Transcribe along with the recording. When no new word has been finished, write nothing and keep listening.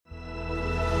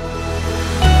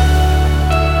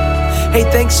Hey,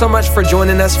 thanks so much for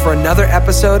joining us for another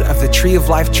episode of the Tree of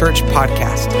Life Church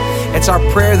podcast. It's our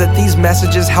prayer that these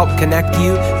messages help connect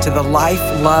you to the life,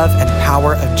 love, and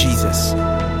power of Jesus.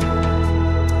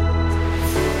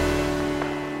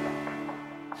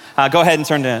 Go ahead and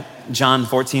turn to John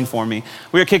 14 for me.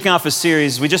 We are kicking off a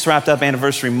series. We just wrapped up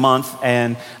anniversary month,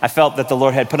 and I felt that the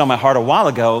Lord had put on my heart a while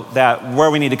ago that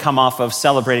where we need to come off of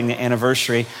celebrating the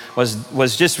anniversary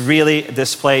was just really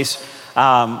this place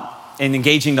in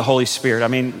engaging the Holy Spirit. I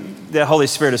mean, the Holy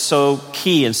Spirit is so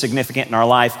key and significant in our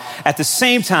life. At the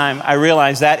same time, I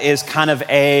realize that is kind of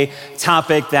a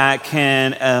topic that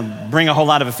can bring a whole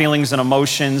lot of feelings and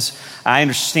emotions. I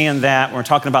understand that when we're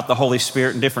talking about the Holy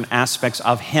Spirit and different aspects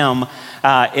of Him.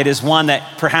 It is one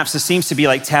that perhaps it seems to be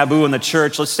like taboo in the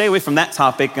church. Let's stay away from that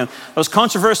topic. And those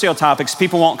controversial topics,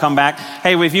 people won't come back.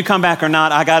 Hey, if you come back or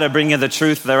not, I got to bring you the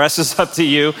truth. The rest is up to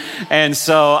you. And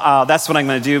so that's what I'm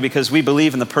going to do, because we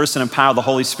believe in the person and power of the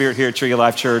Holy Spirit here at Tree of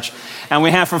Life Church. And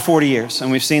we have for 40 years.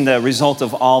 And we've seen the result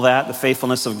of all that, the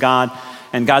faithfulness of God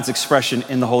and God's expression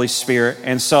in the Holy Spirit.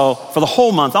 And so for the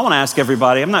whole month, I want to ask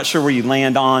everybody, I'm not sure where you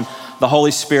land on the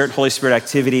Holy Spirit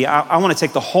activity. I want to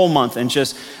take the whole month and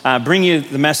just bring you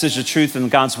the message of truth and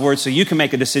God's word so you can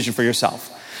make a decision for yourself.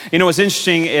 You know, what's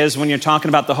interesting is when you're talking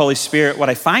about the Holy Spirit, what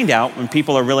I find out when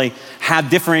people are really have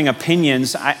differing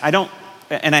opinions, I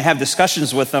have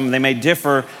discussions with them, they may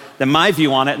differ than my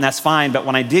view on it, and that's fine, but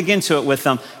when I dig into it with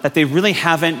them, that they really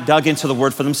haven't dug into the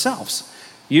word for themselves.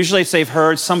 Usually it's they've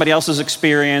heard somebody else's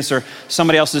experience or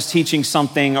somebody else is teaching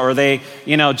something, or they,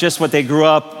 just what they grew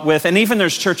up with. And even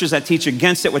there's churches that teach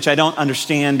against it, which I don't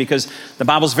understand, because the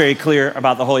Bible's very clear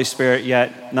about the Holy Spirit,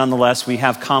 yet nonetheless, we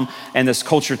have come in this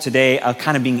culture today of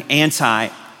kind of being anti.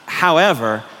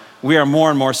 However, we are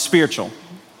more and more spiritual.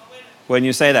 Wouldn't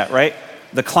you say that, right?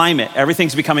 The climate,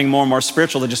 everything's becoming more and more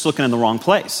spiritual. They're just looking in the wrong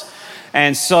place.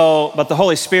 And so, but the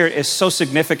Holy Spirit is so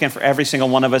significant for every single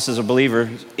one of us as a believer,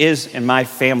 is in my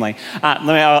family.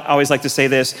 I always like to say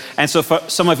this. And so for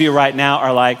some of you right now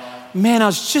are like, man, I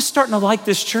was just starting to like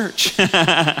this church.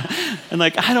 And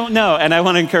like, I don't know. And I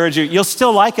want to encourage you, you'll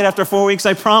still like it after 4 weeks,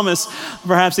 I promise,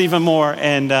 perhaps even more.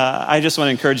 And I just want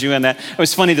to encourage you in that. It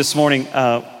was funny this morning,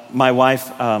 my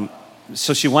wife,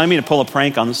 so she wanted me to pull a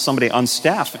prank on somebody on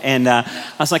staff. And I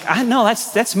was like, no,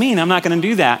 that's mean. I'm not going to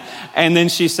do that. And then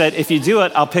she said, if you do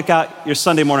it, I'll pick out your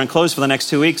Sunday morning clothes for the next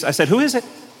 2 weeks. I said, who is it?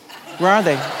 Where are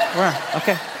they?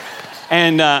 Okay.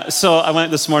 And so I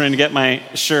went this morning to get my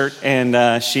shirt,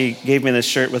 and she gave me this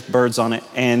shirt with birds on it.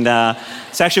 And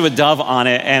it's actually with dove on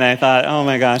it. And I thought, oh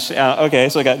my gosh, okay.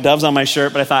 So I got doves on my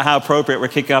shirt, but I thought how appropriate. We're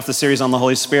kicking off the series on the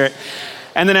Holy Spirit.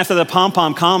 And then after the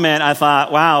pom-pom comment, I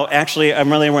thought, wow, actually, I'm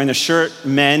really wearing the shirt,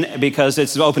 men, because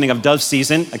it's the opening of dove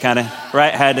season. I kind of,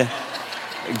 had to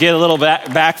get a little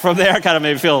back from there, kind of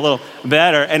made me feel a little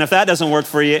better. And if that doesn't work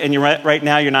for you, and you're right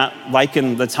now you're not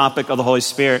liking the topic of the Holy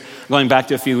Spirit, going back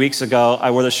to a few weeks ago,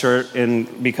 I wore the shirt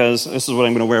because this is what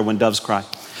I'm going to wear when doves cry.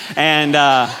 And,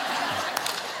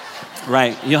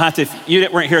 right, you'll have to, if you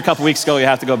weren't here a couple weeks ago, you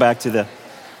have to go back to the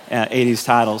 80s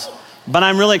titles. But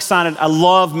I'm really excited. I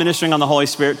love ministering on the Holy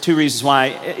Spirit. 2 reasons why.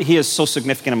 He is so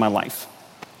significant in my life.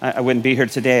 I wouldn't be here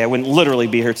today. I wouldn't literally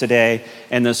be here today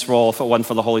in this role if it wasn't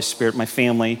for the Holy Spirit. My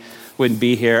family wouldn't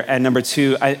be here. And number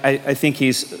 2, I think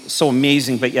he's so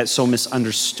amazing, but yet so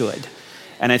misunderstood.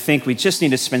 And I think we just need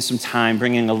to spend some time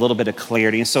bringing a little bit of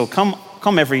clarity. And so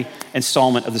come every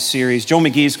installment of the series. Joe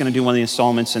McGee's going to do one of the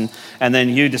installments, and then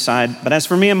you decide. But as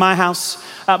for me and my house,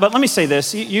 but let me say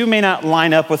this. You may not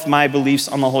line up with my beliefs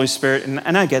on the Holy Spirit,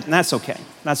 and I get it, and that's okay.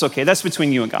 That's okay. That's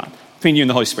between you and God, between you and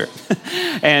the Holy Spirit.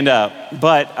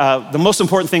 But the most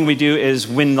important thing we do is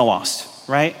win the lost.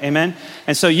 Right? Amen?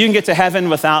 And so you can get to heaven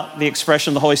without the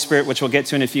expression of the Holy Spirit, which we'll get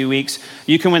to in a few weeks.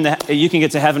 You can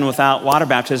get to heaven without water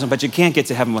baptism, but you can't get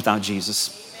to heaven without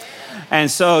Jesus.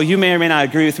 And so you may or may not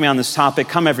agree with me on this topic.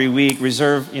 Come every week,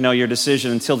 reserve, your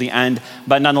decision until the end.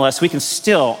 But nonetheless, we can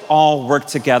still all work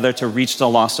together to reach the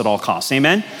lost at all costs.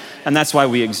 Amen? And that's why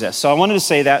we exist. So I wanted to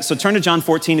say that. So turn to John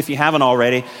 14 if you haven't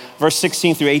already, verse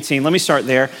 16 through 18. Let me start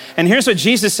there. And here's what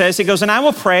Jesus says. He goes, and I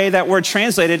will pray, that word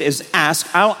translated is ask.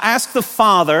 I'll ask the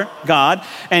Father, God,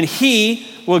 and he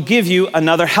will give you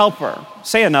another helper.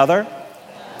 Say another.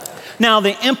 Now,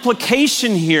 the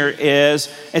implication here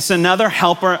is it's another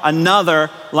helper, another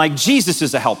like Jesus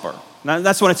is a helper. Now,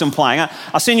 that's what it's implying.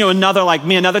 I'll send you another like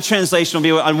me. Another translation will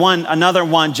be another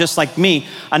one just like me,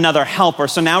 another helper.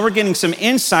 So now we're getting some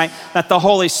insight that the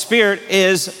Holy Spirit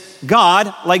is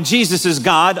God, like Jesus is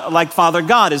God, like Father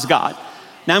God is God.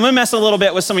 Now, I'm going to mess a little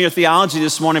bit with some of your theology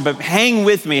this morning, but hang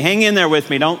with me. Hang in there with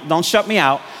me. Don't shut me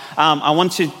out. I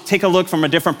want to take a look from a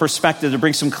different perspective to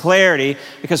bring some clarity,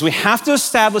 because we have to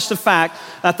establish the fact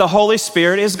that the Holy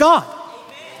Spirit is God.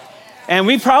 And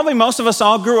most of us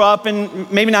all grew up, and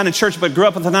maybe not in church, but grew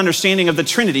up with an understanding of the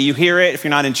Trinity. You hear it. If you're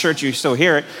not in church, you still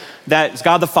hear it. That it's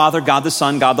God the Father, God the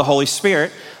Son, God the Holy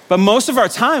Spirit. But most of the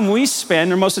time we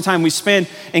spend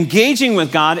engaging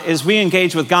with God is we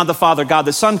engage with God the Father, God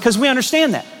the Son, because we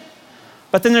understand that.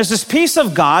 But then there's this piece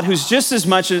of God who's just as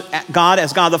much God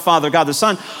as God the Father, God the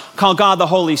Son, called God the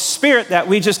Holy Spirit, that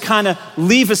we just kind of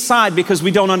leave aside because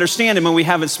we don't understand him and we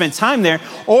haven't spent time there.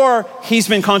 Or he's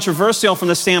been controversial from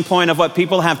the standpoint of what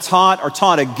people have taught or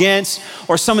taught against,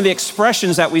 or some of the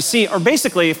expressions that we see, or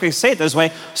basically, if we say it this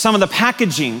way, some of the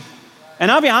packaging.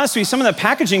 And I'll be honest with you, some of the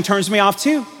packaging turns me off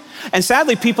too. And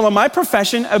sadly, people in my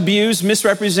profession abuse,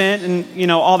 misrepresent,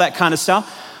 and all that kind of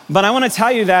stuff. But I want to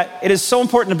tell you that it is so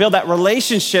important to build that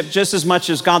relationship just as much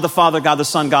as God the Father, God the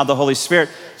Son, God the Holy Spirit.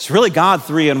 It's really God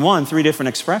 3 in 1, 3 different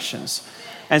expressions.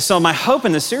 And so my hope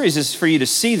in this series is for you to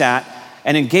see that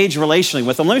and engage relationally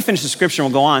with them. Let me finish the scripture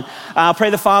and we'll go on. I'll pray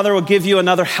the Father will give you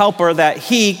another helper, that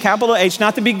he, capital H,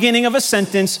 not the beginning of a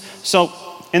sentence. So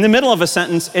in the middle of a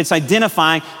sentence, it's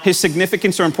identifying his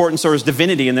significance or importance, or his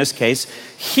divinity in this case.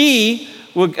 He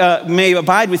may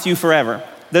abide with you forever.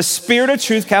 The Spirit of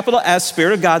truth, capital S,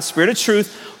 Spirit of God, Spirit of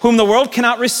truth, whom the world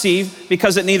cannot receive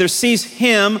because it neither sees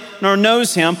him nor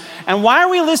knows him. And why are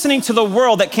we listening to the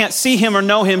world that can't see him or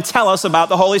know him tell us about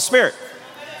the Holy Spirit?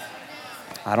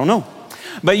 I don't know.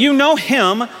 But you know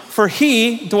him, for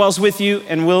he dwells with you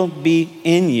and will be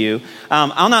in you.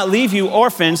 I'll not leave you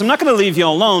orphans. I'm not going to leave you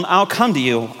alone. I'll come to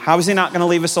you. How is he not going to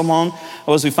leave us alone?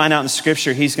 Well, as we find out in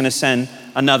Scripture, he's going to send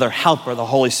another helper, the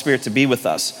Holy Spirit, to be with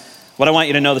us. What I want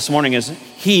you to know this morning is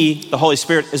he, the Holy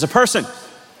Spirit, is a person.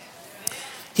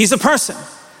 He's a person.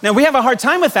 Now, we have a hard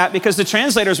time with that because the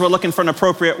translators were looking for an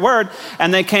appropriate word,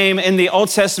 and they came in the Old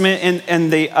Testament in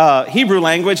the Hebrew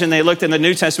language, and they looked in the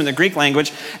New Testament, the Greek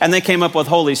language, and they came up with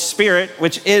Holy Spirit,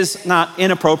 which is not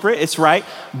inappropriate, it's right,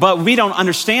 but we don't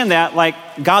understand that, like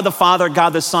God the Father, God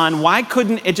the Son. Why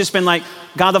couldn't it just been like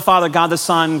God the Father, God the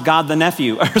Son, God the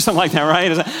nephew, or something like that,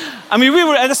 right? I mean,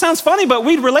 it sounds funny, but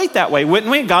we'd relate that way,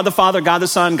 wouldn't we? God the Father, God the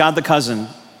Son, God the cousin.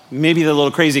 Maybe the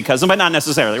little crazy cousin, but not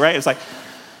necessarily, right? It's like,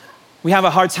 we have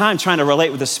a hard time trying to relate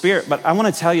with the Spirit, but I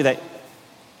want to tell you that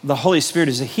the Holy Spirit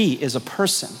is a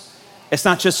person. It's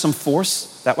not just some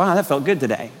force that felt good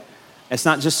today. It's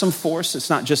not just some force. It's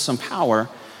not just some power.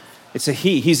 It's a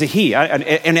he. He's a he. And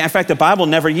in fact, the Bible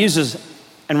never uses,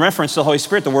 in reference to the Holy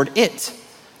Spirit, the word it.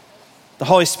 The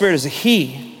Holy Spirit is a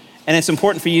he. And it's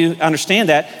important for you to understand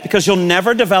that, because you'll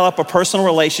never develop a personal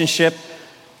relationship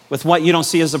with what you don't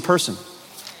see as a person.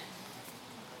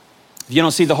 If you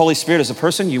don't see the Holy Spirit as a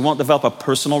person, you won't develop a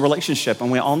personal relationship,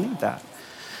 and we all need that.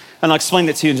 And I'll explain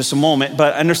that to you in just a moment,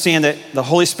 but understand that the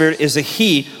Holy Spirit is a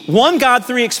he. One God,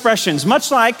 3 expressions, much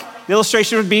like the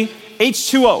illustration would be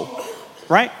H2O,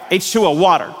 right? H2O,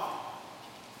 water.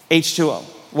 H2O.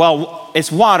 Well,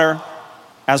 it's water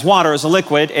as a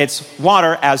liquid. It's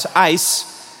water as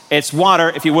ice. It's water,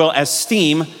 if you will, as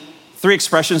steam. 3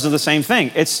 expressions of the same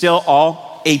thing. It's still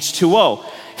all H2O.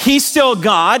 He's still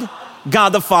God. God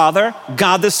the Father,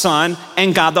 God the Son,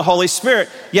 and God the Holy Spirit.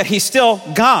 Yet he's still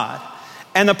God.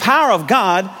 And the power of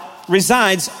God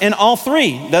resides in all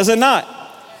 3, does it not?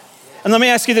 And let me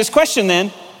ask you this question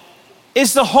then.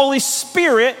 Is the Holy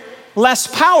Spirit less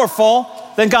powerful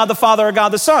than God the Father or God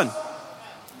the Son?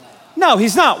 No,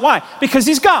 he's not. Why? Because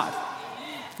he's God.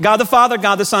 God the Father,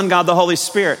 God the Son, God the Holy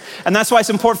Spirit. And that's why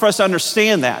it's important for us to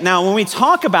understand that. Now, when we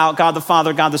talk about God the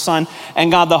Father, God the Son,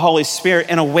 and God the Holy Spirit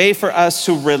in a way for us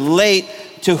to relate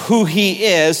to who he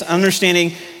is, understanding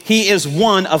he is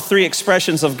one of 3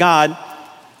 expressions of God,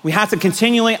 we have to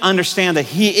continually understand that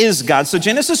he is God. So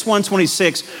Genesis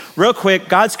 1:26, real quick,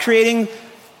 God's creating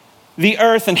the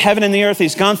earth and heaven and the earth.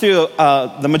 He's gone through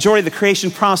the majority of the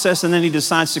creation process, and then he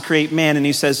decides to create man, and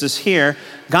he says this here.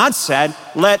 God said,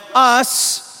 let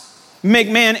us make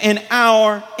man in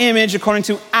our image according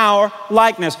to our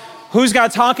likeness. Who's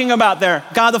God talking about there?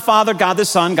 God the Father, God the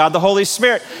Son, God the Holy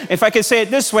Spirit. If I could say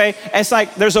it this way, it's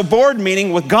like there's a board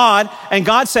meeting with God, and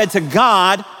God said to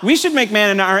God, we should make man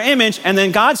in our image. And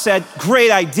then God said, great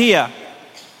idea.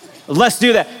 Let's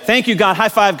do that. Thank you, God. High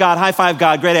five, God. High five,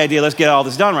 God. Great idea. Let's get all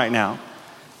this done right now.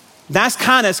 It's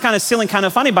kind of silly, kind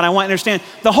of funny, but I want to understand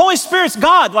the Holy Spirit's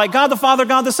God, like God the Father,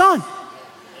 God the Son.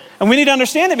 And we need to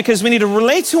understand it because we need to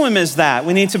relate to him as that.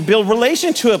 We need to build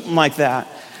relation to him like that.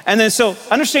 And then so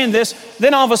understand this,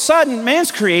 then all of a sudden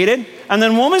man's created, and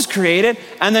then woman's created,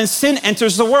 and then sin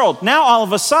enters the world. Now all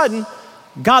of a sudden,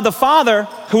 God the Father,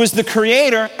 who is the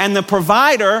creator and the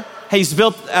provider, He's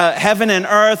built heaven and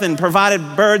earth and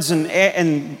provided birds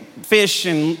and fish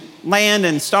and land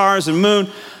and stars and moon.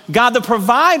 God the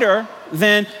provider,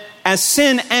 then, as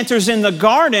sin enters in the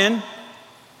garden,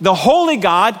 the holy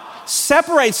God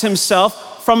separates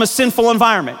himself from a sinful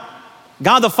environment.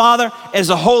 God the Father is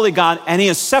a holy God, and he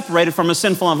is separated from a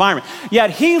sinful environment.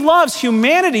 Yet he loves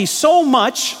humanity so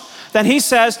much that he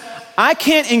says, I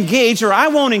can't engage, or I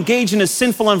won't engage in a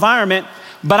sinful environment,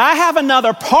 but I have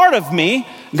another part of me,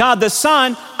 God the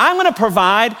Son. I'm going to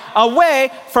provide a way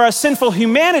for a sinful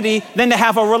humanity then to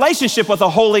have a relationship with a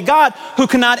holy God who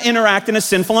cannot interact in a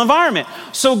sinful environment.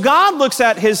 So God looks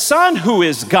at his Son, who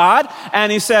is God,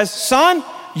 and he says, Son,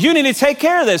 you need to take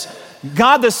care of this.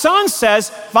 God the Son says,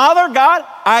 Father God,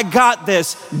 I got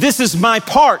this. This is my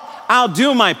part. I'll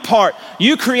do my part.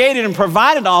 You created and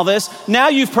provided all this. Now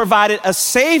you've provided a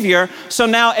Savior. So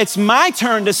now it's my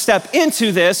turn to step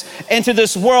into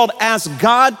this world as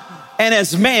God and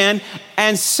as man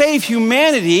and save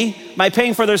humanity by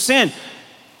paying for their sin.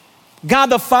 God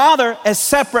the Father is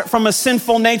separate from a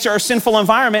sinful nature or sinful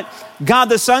environment. God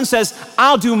the Son says,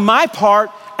 I'll do my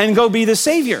part and go be the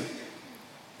Savior.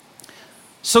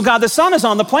 So God the Son is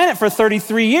on the planet for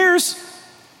 33 years,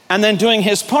 and then doing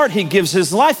his part, he gives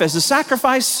his life as a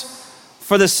sacrifice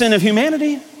for the sin of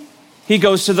humanity. He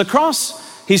goes to the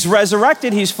cross. He's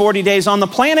resurrected. He's 40 days on the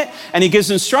planet, and he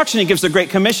gives instruction. He gives the Great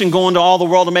Commission, go into all the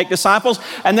world to make disciples.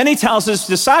 And then he tells his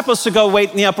disciples to go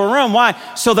wait in the upper room. Why?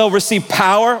 So they'll receive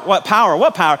power. What power?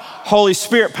 What power? Holy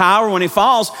Spirit power when he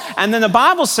falls. And then the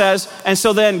Bible says, and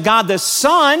so then God the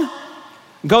Son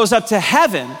goes up to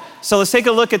heaven. So let's take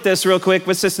a look at this real quick.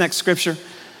 What's this next scripture?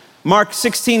 Mark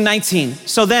 16:19.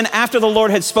 So then after the Lord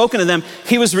had spoken to them,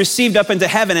 he was received up into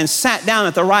heaven and sat down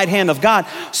at the right hand of God.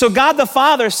 So God the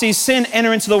Father sees sin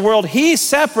enter into the world. He's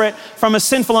separate from a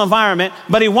sinful environment,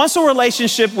 but he wants a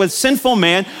relationship with sinful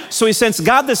man. So he sends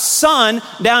God the Son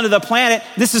down to the planet.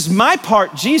 This is my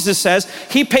part, Jesus says.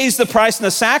 He pays the price and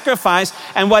the sacrifice.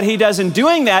 And what he does in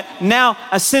doing that, now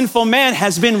a sinful man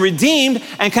has been redeemed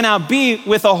and can now be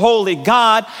with a holy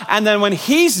God. And then when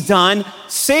he's done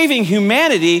saving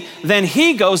humanity, then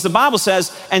he goes, the Bible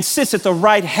says, and sits at the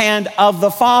right hand of the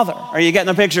Father. Are you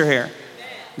getting the picture here?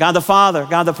 God the Father,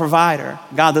 God the provider,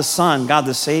 God the Son, God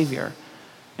the Savior.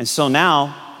 And so now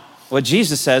what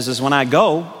Jesus says is, when I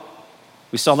go,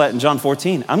 we saw that in John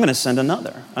 14, I'm going to send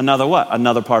another what?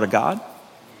 Another part of God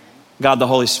the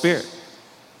Holy Spirit.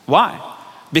 Why?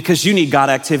 Because you need God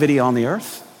activity on the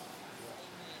earth.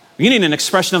 You need an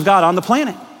expression of God on the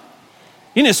planet.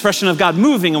 You need an expression of God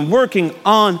moving and working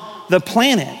on the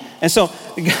planet. And so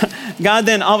God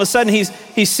then all of a sudden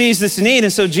he sees this need.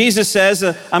 And so Jesus says,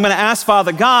 I'm going to ask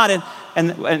Father God,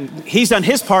 and he's done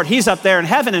his part. He's up there in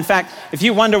heaven. In fact, if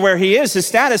you wonder where he is, his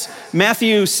status,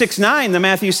 Matthew 6:9, the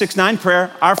Matthew 6:9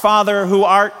 prayer, our Father who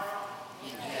art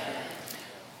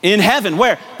in heaven.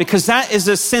 Where? Because that is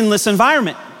a sinless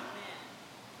environment.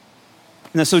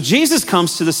 And so Jesus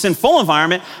comes to the sinful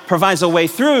environment, provides a way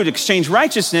through to exchange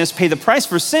righteousness, pay the price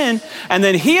for sin, and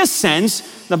then he ascends,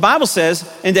 the Bible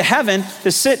says, into heaven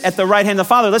to sit at the right hand of the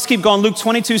Father. Let's keep going. Luke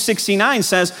 22:69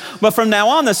 says, but from now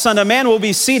on, the Son of Man will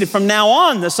be seated. From now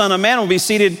on, the Son of Man will be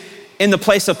seated in the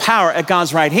place of power at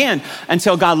God's right hand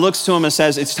until God looks to him and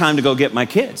says, it's time to go get my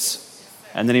kids.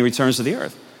 And then he returns to the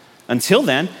earth. Until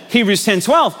then, Hebrews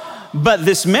 10:12, but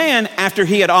this man, after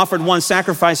he had offered one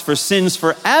sacrifice for sins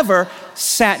forever,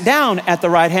 sat down at the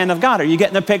right hand of God. Are you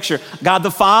getting the picture? God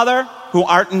the Father, who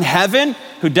art in heaven,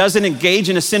 who doesn't engage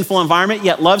in a sinful environment,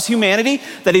 yet loves humanity,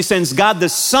 that he sends God the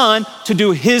Son to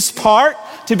do his part,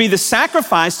 to be the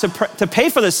sacrifice to pay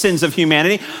for the sins of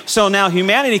humanity. So now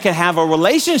humanity can have a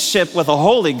relationship with a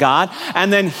holy God.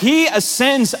 And then he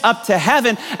ascends up to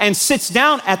heaven and sits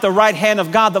down at the right hand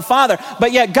of God the Father.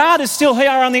 But yet God is still here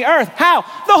on the earth. How?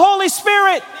 The Holy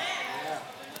Spirit.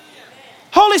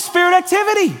 Holy Spirit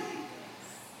activity.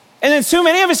 And then too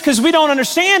many of us, because we don't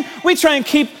understand, we try and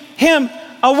keep him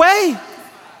away.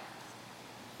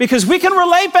 Because we can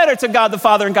relate better to God the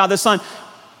Father and God the Son.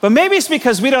 But maybe it's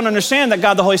because we don't understand that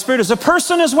God the Holy Spirit is a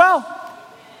person as well.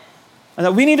 And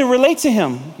that we need to relate to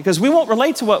him, because we won't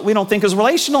relate to what we don't think is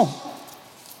relational.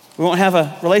 We won't have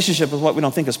a relationship with what we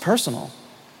don't think is personal.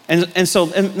 And so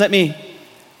let me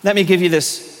give you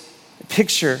this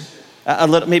picture.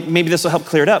 Maybe this will help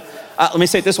clear it up. Let me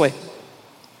say it this way.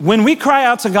 When we cry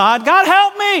out to God, God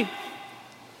help me.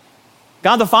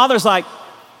 God the Father's like,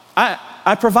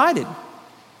 I provided.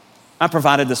 I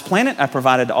provided this planet. I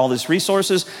provided all these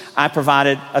resources. I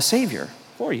provided a Savior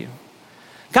for you.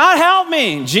 God help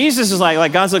me. Jesus is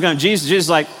like God's looking at Jesus. Jesus is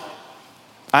like,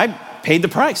 I paid the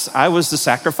price. I was the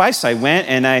sacrifice. I went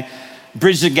and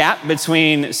bridged the gap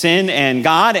between sin and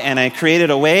God, and I created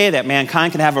a way that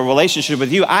mankind can have a relationship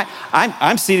with you.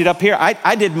 I'm seated up here.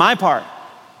 I did my part.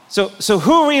 So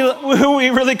who are we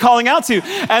really calling out to?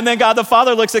 And then God the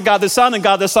Father looks at God the Son, and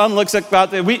God the Son looks at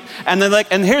God the and then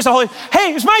and here's the Holy,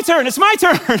 hey, it's my turn,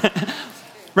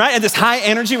 right? And this high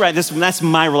energy, right? That's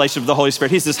my relationship with the Holy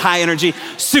Spirit. He's this high energy,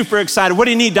 super excited. What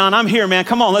do you need, Don? I'm here, man.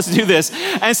 Come on, let's do this.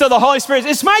 And so the Holy Spirit,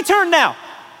 it's my turn now.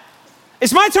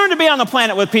 It's my turn to be on the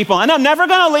planet with people, and I'm never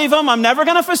gonna leave them, I'm never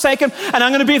gonna forsake them, and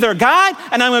I'm gonna be their guide,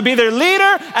 and I'm gonna be their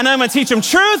leader, and I'm gonna teach them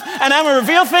truth, and I'm gonna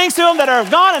reveal things to them that are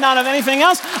of God and not of anything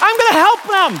else. I'm gonna help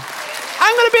them.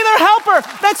 I'm gonna be their helper.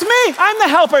 That's me, I'm the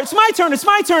helper. It's my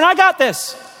turn, I got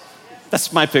this.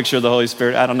 That's my picture of the Holy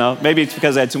Spirit. I don't know, maybe it's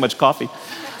because I had too much coffee.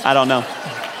 I don't know.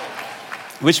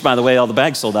 Which, by the way, all the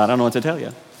bags sold out, I don't know what to tell you.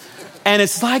 And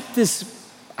it's like this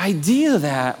idea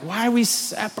that, why are we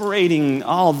separating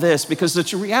all this? Because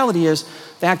the reality is,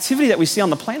 the activity that we see on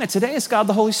the planet today is God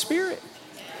the Holy Spirit.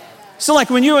 So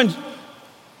like when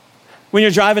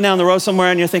you're driving down the road somewhere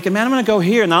and you're thinking, man, I'm gonna go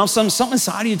here, and all of a sudden something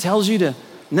inside of you tells you to,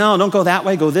 no, don't go that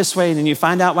way, go this way, and then you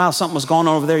find out, wow, something was going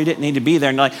on over there, you didn't need to be there,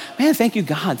 and you're like, man, thank you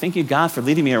God for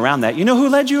leading me around that. You know who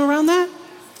led you around that?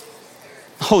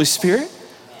 The Holy Spirit.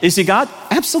 Is he God?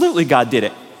 Absolutely, God did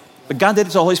it. But God did it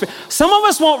to the Holy Spirit. Some of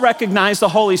us won't recognize the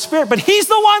Holy Spirit, but he's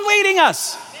the one leading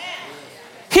us.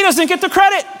 He doesn't get the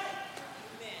credit.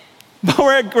 But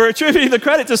we're attributing the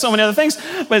credit to so many other things,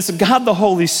 but it's God the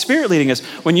Holy Spirit leading us.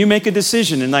 When you make a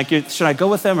decision and like, should I go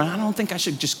with them? Or I don't think I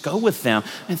should just go with them.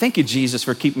 And thank you, Jesus,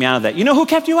 for keeping me out of that. You know who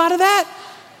kept you out of that?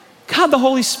 God the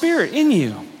Holy Spirit in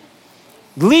you,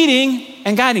 leading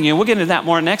and guiding you. We'll get into that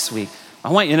more next week.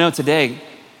 I want you to know today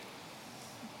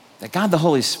that God the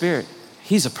Holy Spirit,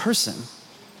 he's a person.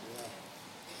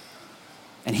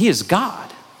 And he is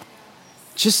God,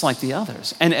 just like the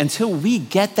others. And until we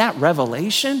get that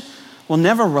revelation, we'll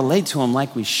never relate to him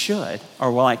like we should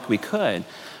or like we could.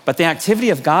 But the activity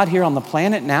of God here on the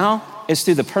planet now is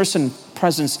through the person,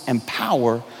 presence, and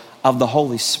power of the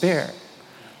Holy Spirit.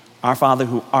 Our Father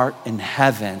who art in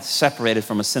heaven, separated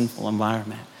from a sinful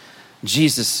environment.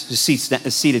 Jesus, who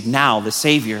is seated now, the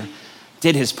Savior,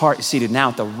 did his part, is seated now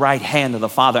at the right hand of the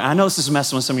Father. I know this is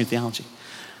messing with some of your theology,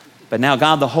 but now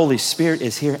God the Holy Spirit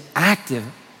is here, active.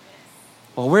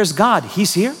 Well, where's God?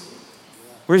 He's here.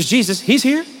 Where's Jesus? He's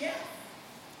here.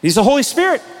 He's the Holy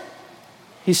Spirit.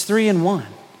 He's 3 in 1.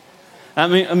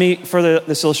 Let me further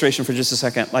this illustration for just a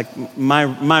second. Like my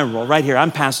role right here,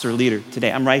 I'm pastor leader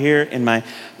today. I'm right here in my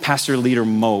pastor leader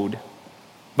mode.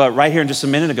 But right here, just a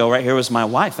minute ago, right here was my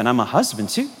wife, and I'm a husband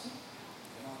too.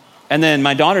 And then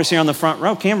my daughter's here on the front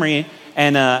row, Camry,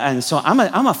 and so I'm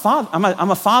a father,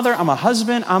 I'm a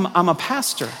husband, I'm a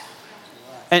pastor.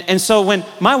 And so when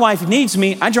my wife needs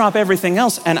me, I drop everything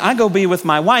else and I go be with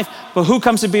my wife. But who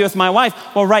comes to be with my wife?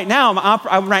 Well, right now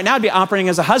I'd be operating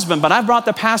as a husband, but I've brought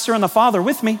the pastor and the father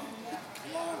with me.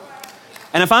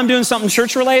 And if I'm doing something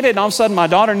church related and all of a sudden my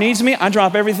daughter needs me, I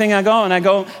drop everything, I go and I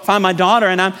go find my daughter,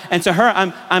 and to her,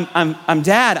 I'm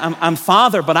dad, I'm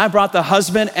father, but I brought the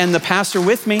husband and the pastor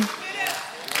with me.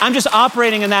 I'm just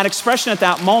operating in that expression at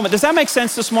that moment. Does that make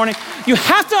sense this morning? You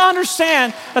have to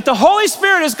understand that the Holy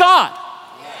Spirit is God.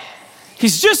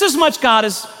 He's just as much God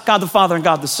as God the Father and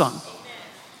God the Son.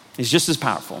 He's just as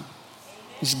powerful.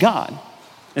 He's God.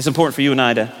 It's important for you and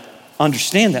I to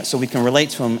understand that so we can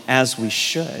relate to him as we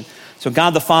should. So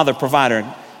God the Father,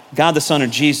 provider, God the Son, or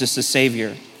Jesus, the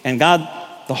Savior, and God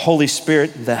the Holy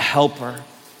Spirit, the helper.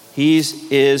 He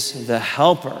is the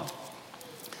helper.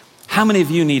 How many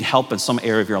of you need help in some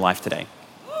area of your life today?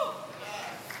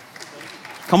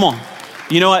 Come on.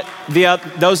 You know what?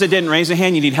 Those that didn't raise a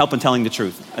hand, you need help in telling the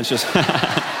truth. It's just, we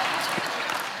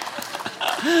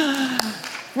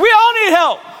all need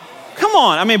help. Come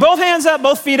on. I mean, both hands up,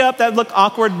 both feet up. That look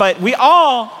awkward, but we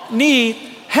all need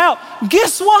help.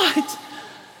 Guess what?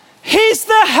 He's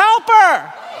the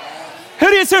helper. Who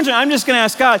do you turn to? I'm just going to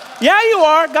ask God. Yeah, you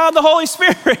are, God the Holy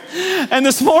Spirit. And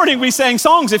this morning we sang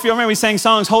songs. If you remember, we sang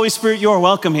songs, Holy Spirit, you are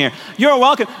welcome here. You're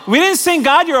welcome. We didn't sing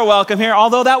God, you're welcome here,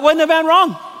 although that wouldn't have been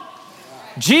wrong.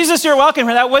 Jesus, you're welcome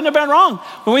here. That wouldn't have been wrong.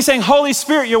 When we saying Holy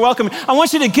Spirit, you're welcome. I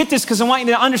want you to get this because I want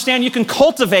you to understand you can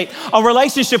cultivate a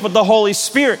relationship with the Holy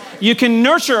Spirit. You can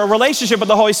nurture a relationship with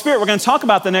the Holy Spirit. We're going to talk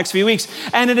about the next few weeks.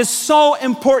 And it is so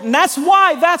important. That's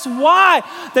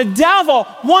why the devil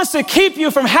wants to keep you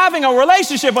from having a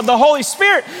relationship with the Holy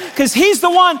Spirit, because he's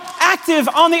the one active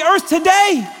on the earth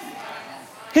today.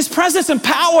 His presence and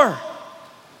power.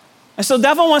 And so the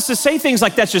devil wants to say things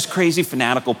like, that's just crazy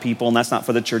fanatical people and that's not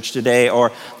for the church today,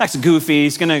 or that's goofy.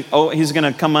 He's gonna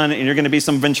come on and you're gonna be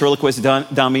some ventriloquist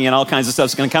dummy and all kinds of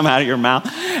stuff's gonna come out of your mouth.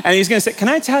 And he's gonna say, can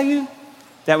I tell you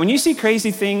that when you see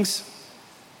crazy things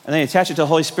and then you attach it to the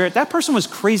Holy Spirit, that person was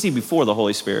crazy before the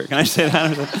Holy Spirit. Can I say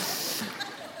that?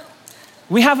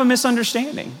 We have a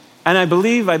misunderstanding. And I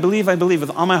believe with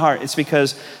all my heart, it's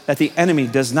because that the enemy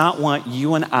does not want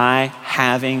you and I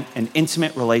having an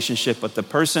intimate relationship with the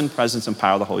person, presence, and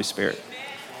power of the Holy Spirit.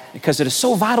 Because it is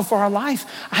so vital for our life.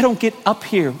 I don't get up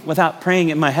here without praying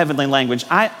in my heavenly language.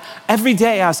 Every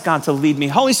day ask God to lead me.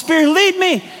 Holy Spirit, lead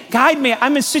me, guide me.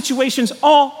 I'm in situations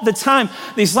all the time.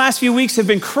 These last few weeks have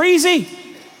been crazy.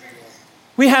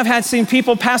 We have seen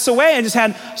people pass away. I just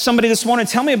had somebody this morning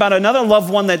tell me about another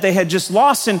loved one that they had just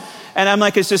lost. And I'm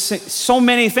like, it's just so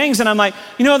many things. And I'm like,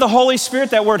 the Holy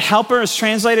Spirit, that word helper is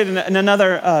translated in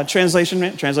another translation.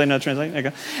 There you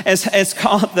go. It's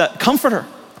called the comforter.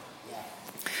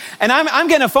 And I'm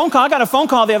getting a phone call. I got a phone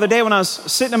call the other day when I was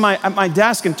sitting at my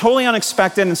desk and totally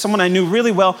unexpected, and someone I knew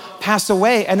really well passed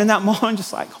away. And in that moment, I'm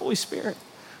just like, Holy Spirit,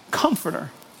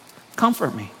 comforter,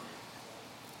 comfort me.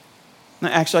 And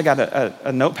actually, I got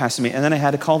a note passed to me, and then I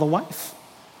had to call the wife.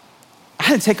 I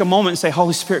had to take a moment and say,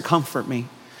 Holy Spirit, comfort me.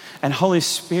 And Holy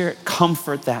Spirit,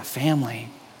 comfort that family.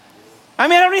 I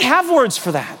don't even have words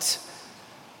for that.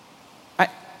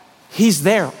 He's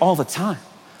there all the time.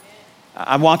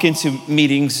 I walk into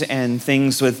meetings and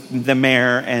things with the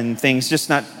mayor and things, just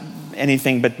not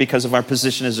anything, but because of our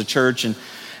position as a church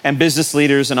and business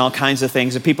leaders and all kinds of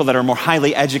things, and people that are more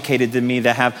highly educated than me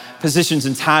that have positions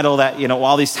and title that,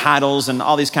 all these titles and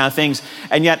all these kind of things.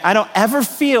 And yet I don't ever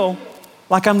feel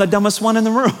like I'm the dumbest one in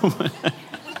the room.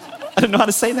 I don't know how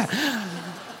to say that.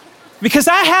 Because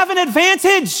I have an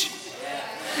advantage.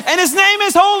 And his name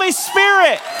is Holy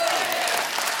Spirit.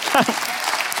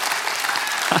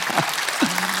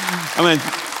 I'm going to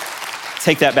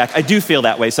take that back. I do feel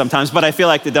that way sometimes, but I feel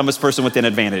like the dumbest person with an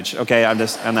advantage, okay? and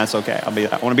that's okay. I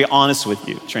want to be honest with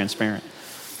you, transparent.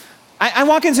 I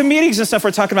walk into meetings and stuff,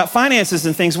 we're talking about finances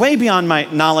and things way beyond my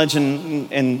knowledge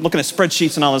and looking at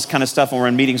spreadsheets and all this kind of stuff when we're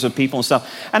in meetings with people and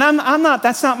stuff. And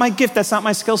that's not my gift, that's not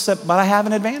my skill set, but I have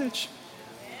an advantage.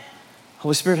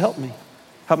 Holy Spirit, help me.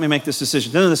 Help me make this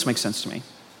decision. None of this makes sense to me.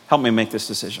 Help me make this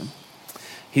decision.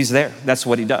 He's there. That's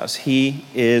what he does. He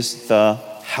is the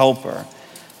helper.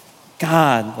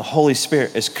 God, the Holy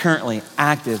Spirit, is currently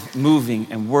active, moving,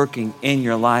 and working in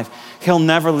your life. He'll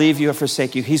never leave you or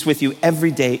forsake you. He's with you every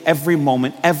day, every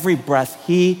moment, every breath.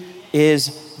 He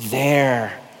is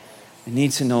there. I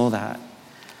need to know that.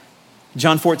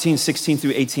 John 14, 16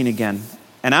 through 18 again.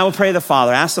 And I will pray the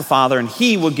Father, ask the Father, and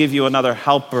he will give you another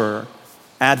helper,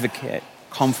 advocate,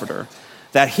 comforter,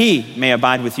 that he may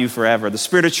abide with you forever. The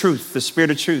Spirit of truth, the Spirit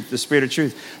of truth, the Spirit of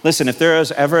truth. Listen, if there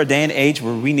is ever a day and age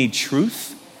where we need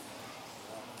truth,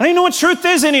 I don't even know what truth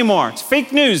is anymore. It's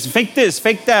fake news, fake this,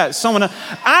 fake that.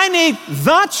 I need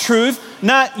the truth,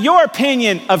 not your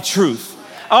opinion of truth.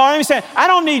 Oh, let me say, I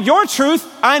don't need your truth,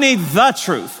 I need the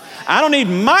truth. I don't need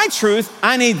my truth,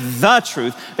 I need the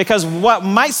truth. Because what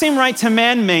might seem right to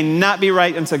man may not be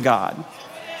right unto God.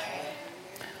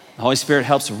 The Holy Spirit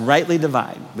helps rightly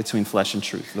divide between flesh and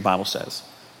truth, the Bible says.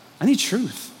 I need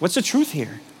truth. What's the truth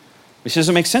here? Which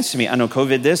doesn't make sense to me. I know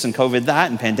COVID this and COVID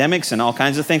that and pandemics and all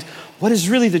kinds of things. What is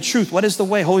really the truth? What is the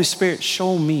way? Holy Spirit,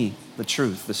 show me the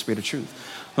truth, the Spirit of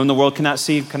truth, whom the world cannot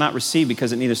see, cannot receive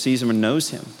because it neither sees him or knows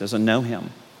him, doesn't know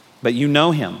him. But you know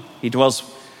him. He dwells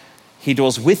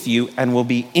with you and will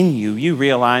be in you. You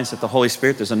realize that the Holy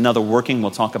Spirit, there's another working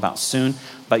we'll talk about soon,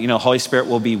 but Holy Spirit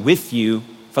will be with you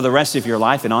for the rest of your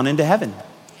life and on into heaven.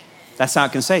 That's how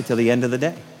it can say till the end of the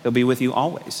day. He'll be with you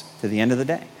always to the end of the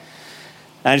day.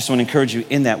 I just want to encourage you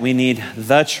in that we need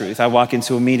the truth. I walk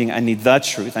into a meeting, I need the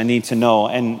truth. I need to know,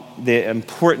 and the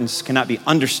importance cannot be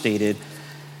understated.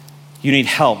 You need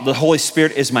help. The Holy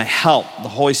Spirit is my help. The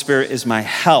Holy Spirit is my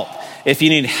help. If you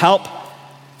need help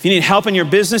in your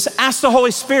business, ask the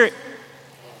Holy Spirit.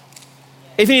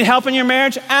 If you need help in your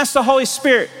marriage, ask the Holy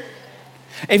Spirit.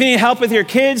 If you need help with your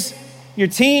kids, your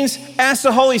teens, ask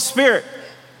the Holy Spirit.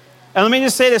 And let me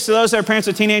just say this to those that are parents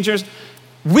of teenagers.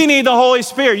 We need the Holy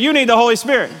Spirit. You need the Holy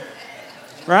Spirit.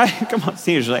 Right? Come on,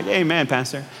 teenagers are like, amen,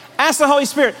 Pastor. Ask the Holy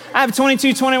Spirit. I have a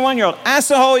 22, 21-year-old. Ask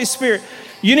the Holy Spirit.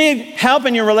 You need help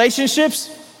in your relationships?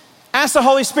 Ask the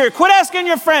Holy Spirit. Quit asking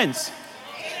your friends.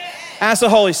 Ask the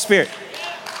Holy Spirit.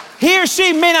 He or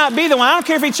she may not be the one. I don't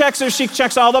care if he checks or she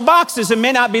checks all the boxes. It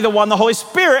may not be the one the Holy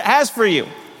Spirit has for you.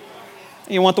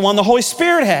 You want the one the Holy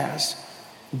Spirit has.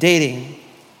 Dating.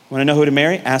 Want to know who to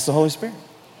marry? Ask the Holy Spirit.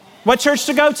 What church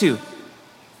to go to?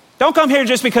 Don't come here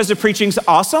just because the preaching's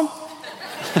awesome.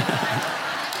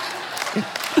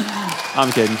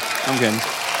 I'm kidding.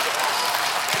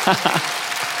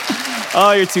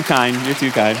 Oh, you're too kind. You're too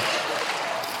kind.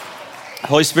 The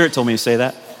Holy Spirit told me to say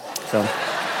that. So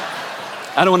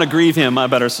I don't want to grieve him. I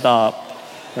better stop,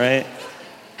 right?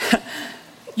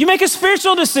 You make a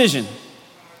spiritual decision,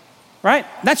 right?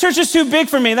 That church is too big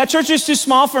for me. That church is too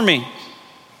small for me.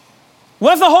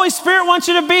 What if the Holy Spirit wants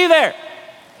you to be there?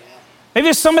 Maybe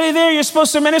there's somebody there you're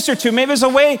supposed to minister to. Maybe there's a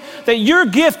way that your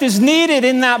gift is needed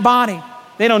in that body.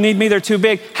 They don't need me, they're too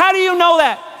big. How do you know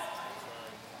that?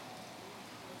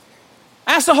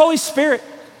 Ask the Holy Spirit.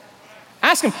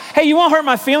 Ask him, hey, you won't hurt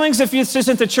my feelings if this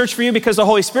isn't the church for you because the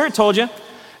Holy Spirit told you.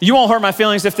 You won't hurt my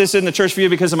feelings if this isn't the church for you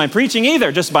because of my preaching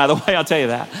either, just by the way, I'll tell you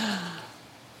that.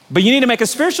 But you need to make a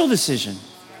spiritual decision.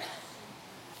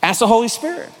 Ask the Holy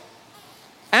Spirit.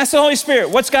 Ask the Holy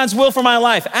Spirit, what's God's will for my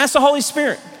life? Ask the Holy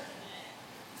Spirit.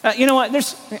 You know what,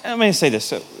 let me say this,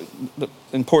 the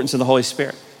importance of the Holy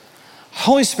Spirit.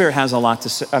 Holy Spirit has a lot to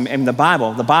say. I mean, the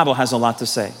Bible has a lot to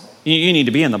say. You need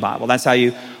to be in the Bible. That's how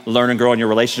you learn and grow in your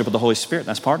relationship with the Holy Spirit.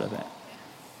 That's part of it.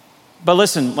 But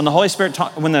listen, when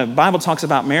the Bible talks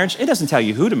about marriage, it doesn't tell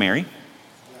you who to marry.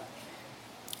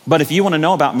 But if you want to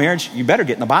know about marriage, you better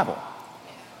get in the Bible.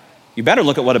 You better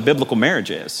look at what a biblical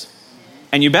marriage is.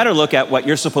 And you better look at what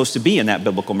you're supposed to be in that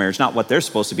biblical marriage, not what they're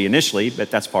supposed to be initially, but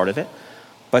that's part of it,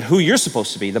 but who you're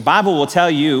supposed to be. The Bible will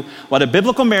tell you what a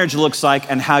biblical marriage looks like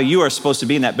and how you are supposed to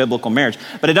be in that biblical marriage,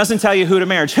 but it doesn't tell you who to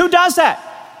marry. Who does that?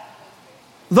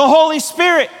 The Holy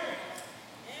Spirit.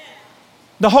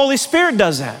 The Holy Spirit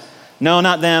does that. No,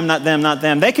 not them, not them, not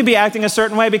them. They could be acting a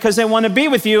certain way because they want to be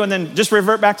with you and then just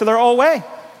revert back to their old way.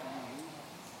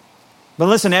 But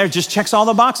listen, it just checks all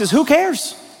the boxes. Who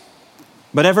cares?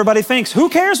 But everybody thinks, who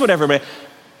cares what everybody?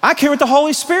 I care what the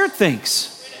Holy Spirit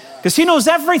thinks because he knows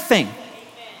everything.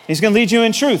 He's going to lead you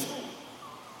in truth.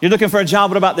 You're looking for a job.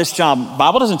 What about this job? The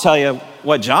Bible doesn't tell you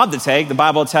what job to take. The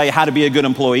Bible will tell you how to be a good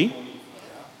employee.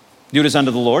 Do it as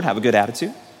unto the Lord. Have a good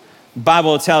attitude. The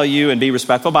Bible will tell you and be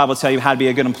respectful. The Bible will tell you how to be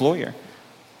a good employer.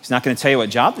 He's not going to tell you what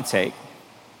job to take.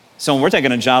 So when we're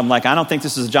taking a job, I'm like, I don't think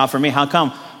this is a job for me. How come?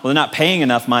 Well, they're not paying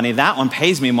enough money. That one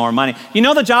pays me more money. You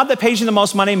know, the job that pays you the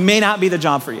most money may not be the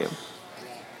job for you.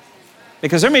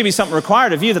 Because there may be something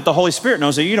required of you that the Holy Spirit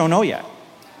knows that you don't know yet.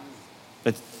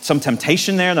 But some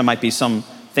temptation there. There might be some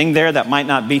thing there that might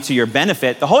not be to your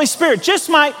benefit. The Holy Spirit just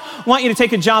might want you to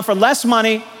take a job for less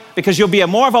money because you'll be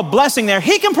more of a blessing there.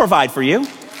 He can provide for you.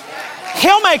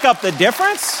 He'll make up the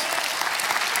difference.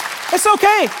 It's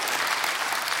okay.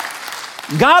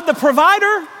 God the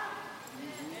provider.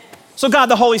 So God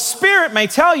the Holy Spirit may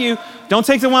tell you, don't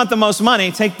take the one with the most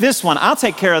money, take this one. I'll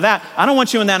take care of that. I don't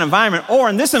want you in that environment, or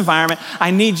in this environment,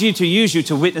 I need you to use you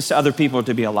to witness to other people,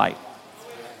 to be a light.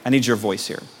 I need your voice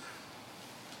here.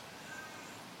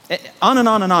 On and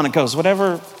on and on it goes.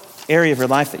 Whatever area of your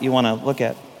life that you want to look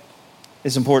at,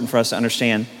 it's important for us to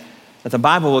understand that the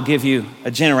Bible will give you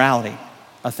a generality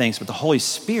of things, but the Holy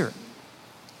Spirit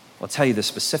will tell you the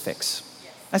specifics.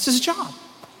 That's his job.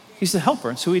 He's the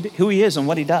helper. It's who he is and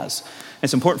what he does.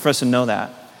 It's important for us to know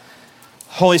that.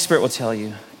 Holy Spirit will tell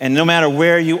you. And no matter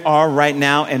where you are right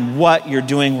now and what you're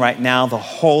doing right now, the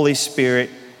Holy Spirit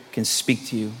can speak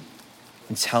to you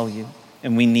and tell you.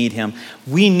 And we need him.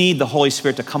 We need the Holy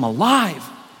Spirit to come alive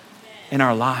in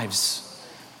our lives.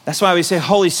 That's why we say,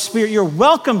 Holy Spirit, you're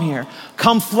welcome here.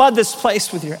 Come flood this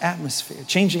place with your atmosphere.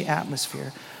 Change the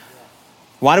atmosphere.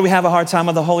 Why do we have a hard time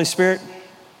with the Holy Spirit?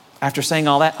 After saying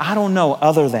all that, I don't know,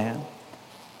 other than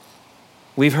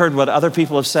we've heard what other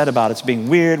people have said about it's being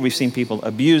weird. We've seen people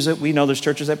abuse it. We know there's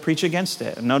churches that preach against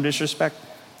it. No disrespect.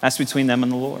 That's between them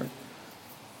and the Lord.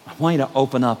 I want you to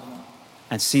open up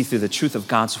and see through the truth of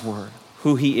God's word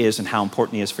who he is and how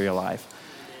important he is for your life.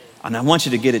 And I want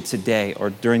you to get it today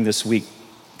or during this week,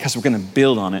 because we're going to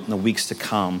build on it in the weeks to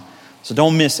come. So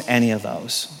don't miss any of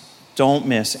those. Don't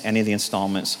miss any of the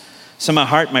installments. So my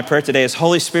heart, my prayer today is,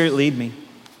 Holy Spirit, lead me.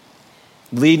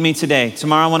 Lead me today.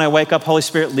 Tomorrow when I wake up, Holy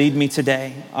Spirit, lead me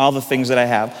today. All the things that I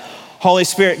have. Holy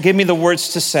Spirit, give me the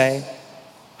words to say.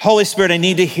 Holy Spirit, I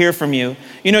need to hear from you.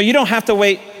 You know, you don't have to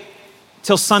wait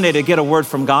till Sunday to get a word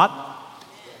from God.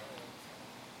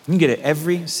 You can get it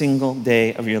every single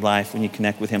day of your life when you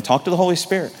connect with him. Talk to the Holy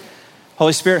Spirit.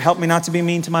 Holy Spirit, help me not to be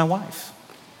mean to my wife.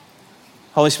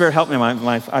 Holy Spirit, help me. My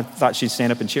wife, I thought she'd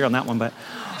stand up and cheer on that one, but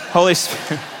Holy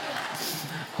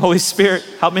Spirit,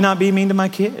 help me not be mean to my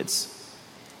kids.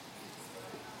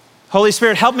 Holy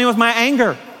Spirit, help me with my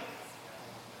anger.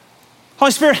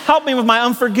 Holy Spirit, help me with my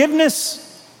unforgiveness.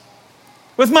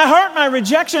 With my hurt, my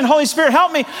rejection. Holy Spirit,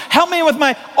 help me. Help me with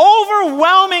my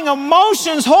overwhelming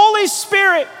emotions. Holy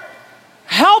Spirit,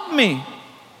 help me.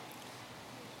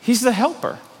 He's the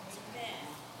helper.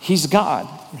 He's God.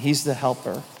 He's the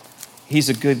helper. He's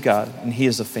a good God, and he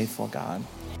is a faithful God.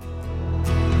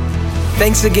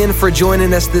 Thanks again for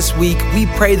joining us this week. We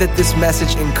pray that this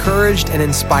message encouraged and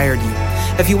inspired you.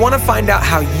 If you want to find out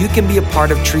how you can be a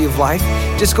part of Tree of Life,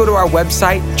 just go to our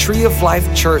website,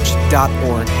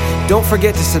 treeoflifechurch.org. Don't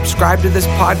forget to subscribe to this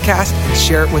podcast and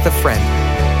share it with a friend.